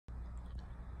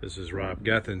This is Rob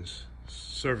Guthans,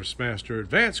 Service Master,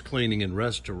 Advanced Cleaning and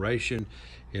Restoration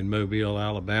in Mobile,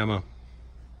 Alabama.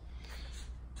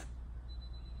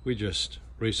 We just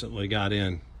recently got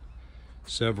in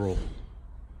several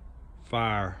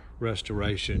fire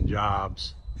restoration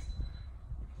jobs.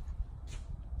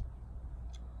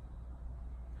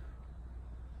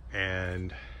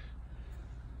 And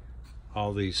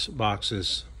all these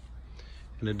boxes,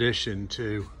 in addition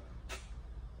to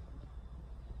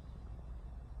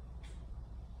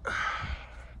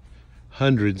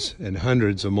hundreds and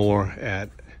hundreds of more at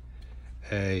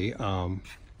a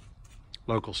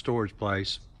local storage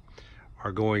place,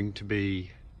 are going to be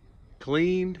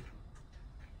cleaned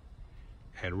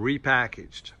and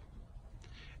repackaged.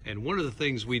 And one of the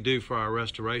things we do for our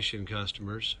restoration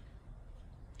customers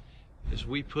is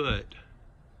we put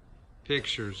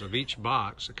pictures of each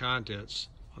box of contents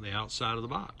on the outside of the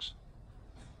box.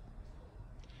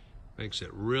 Makes it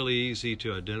really easy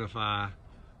to identify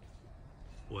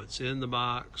what's in the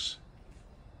box,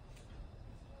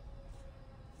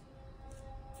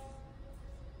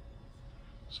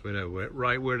 so we know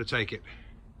right where to take it.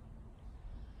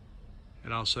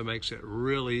 It also makes it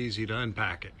really easy to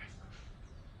unpack it.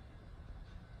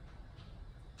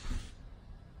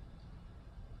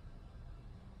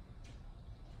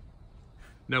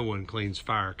 No one cleans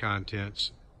fire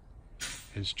contents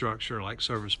and structure like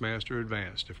Service Master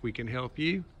Advanced. If we can help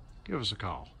you, give us a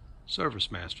call.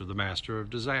 Service Master, the master of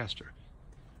disaster.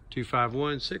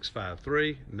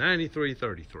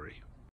 251-653-9333.